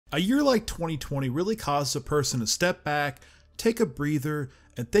A year like 2020 really causes a person to step back, take a breather,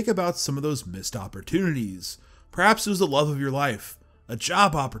 and think about some of those missed opportunities. Perhaps it was the love of your life, a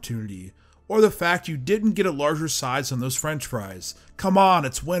job opportunity, or the fact you didn't get a larger size on those french fries. Come on,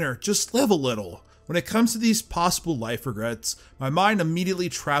 it's winter, just live a little. When it comes to these possible life regrets, my mind immediately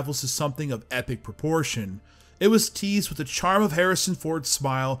travels to something of epic proportion. It was teased with the charm of Harrison Ford's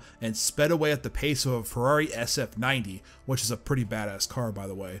smile and sped away at the pace of a Ferrari SF90, which is a pretty badass car, by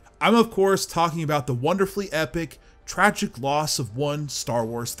the way. I'm of course talking about the wonderfully epic, tragic loss of one Star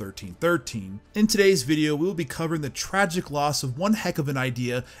Wars 1313. In today's video, we will be covering the tragic loss of one heck of an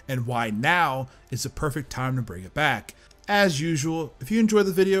idea and why now is the perfect time to bring it back. As usual, if you enjoy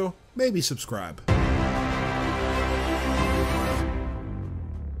the video, maybe subscribe.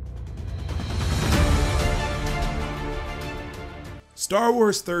 Star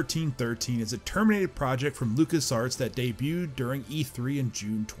Wars 1313 is a terminated project from LucasArts that debuted during E3 in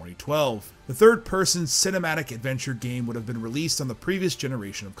June 2012. The third-person cinematic adventure game would have been released on the previous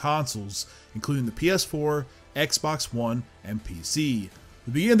generation of consoles, including the PS4, Xbox One, and PC.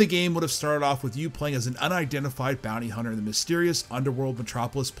 The beginning of the game would have started off with you playing as an unidentified bounty hunter in the mysterious underworld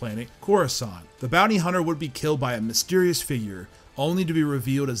metropolis planet Coruscant. The bounty hunter would be killed by a mysterious figure, only to be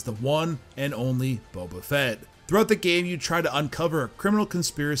revealed as the one and only Boba Fett. Throughout the game, you try to uncover a criminal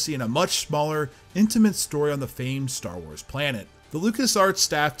conspiracy and a much smaller, intimate story on the famed Star Wars planet. The LucasArts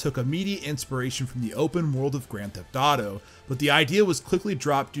staff took immediate inspiration from the open world of Grand Theft Auto, but the idea was quickly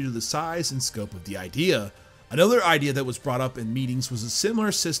dropped due to the size and scope of the idea. Another idea that was brought up in meetings was a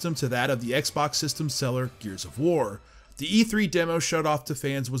similar system to that of the Xbox system seller Gears of War. The E3 demo showed off to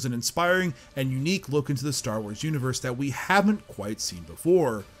fans was an inspiring and unique look into the Star Wars universe that we haven't quite seen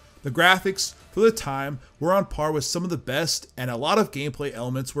before. The graphics, for the time, were on par with some of the best, and a lot of gameplay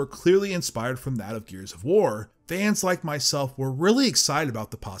elements were clearly inspired from that of Gears of War. Fans like myself were really excited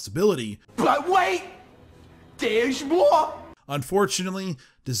about the possibility. But wait! There's more! Unfortunately,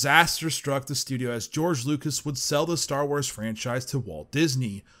 disaster struck the studio as George Lucas would sell the Star Wars franchise to Walt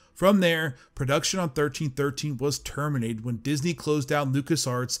Disney. From there, production on 1313 was terminated when Disney closed down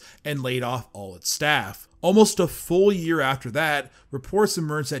LucasArts and laid off all its staff. Almost a full year after that, reports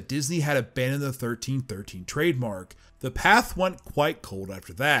emerged that Disney had abandoned the 1313 trademark. The path went quite cold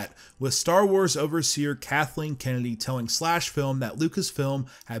after that, with Star Wars overseer Kathleen Kennedy telling Slash Film that Lucasfilm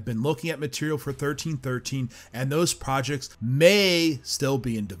had been looking at material for 1313 and those projects may still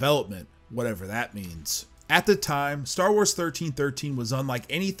be in development, whatever that means. At the time, Star Wars 1313 was unlike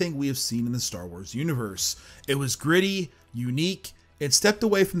anything we have seen in the Star Wars universe. It was gritty, unique, and stepped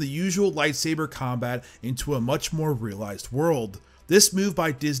away from the usual lightsaber combat into a much more realized world. This move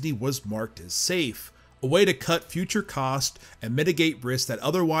by Disney was marked as safe, a way to cut future cost and mitigate risks that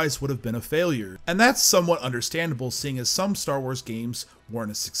otherwise would have been a failure. And that's somewhat understandable seeing as some Star Wars games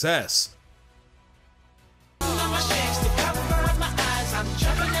weren't a success.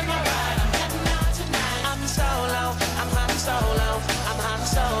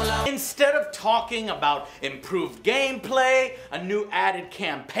 Instead of talking about improved gameplay, a new added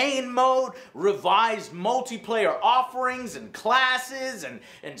campaign mode, revised multiplayer offerings and classes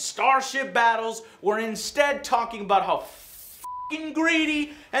and starship battles, we're instead talking about how f***ing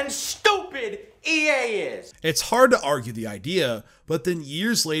greedy and stupid EA is. It's hard to argue the idea, but then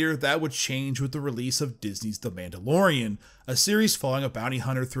years later that would change with the release of Disney's The Mandalorian, a series following a bounty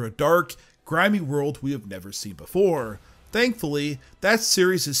hunter through a dark, grimy world we have never seen before. Thankfully, that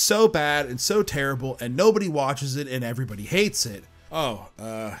series is so bad and so terrible and nobody watches it and everybody hates it. Oh,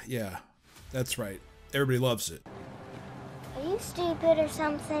 yeah, that's right. Everybody loves it. Are you stupid or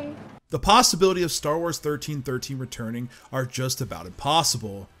something? The possibility of Star Wars 1313 returning are just about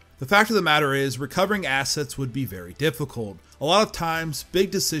impossible. The fact of the matter is, recovering assets would be very difficult. A lot of times,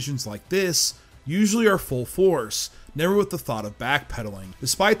 big decisions like this usually are full force, never with the thought of backpedaling.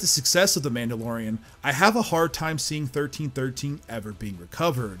 Despite the success of The Mandalorian, I have a hard time seeing 1313 ever being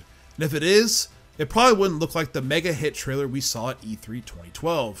recovered. And if it is, it probably wouldn't look like the mega hit trailer we saw at E3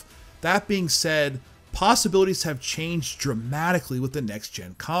 2012. That being said, possibilities have changed dramatically with the next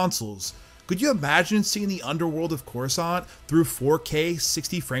gen consoles. Could you imagine seeing the underworld of Coruscant through 4K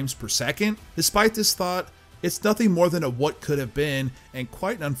 60 frames per second? Despite this thought, it's nothing more than a what could have been, and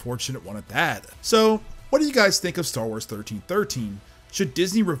quite an unfortunate one at that. So, what do you guys think of Star Wars 1313? Should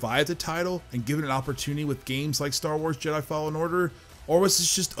Disney revive the title and give it an opportunity with games like Star Wars Jedi Fallen Order? Or was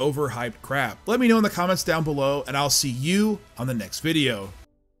this just overhyped crap? Let me know in the comments down below, and I'll see you on the next video.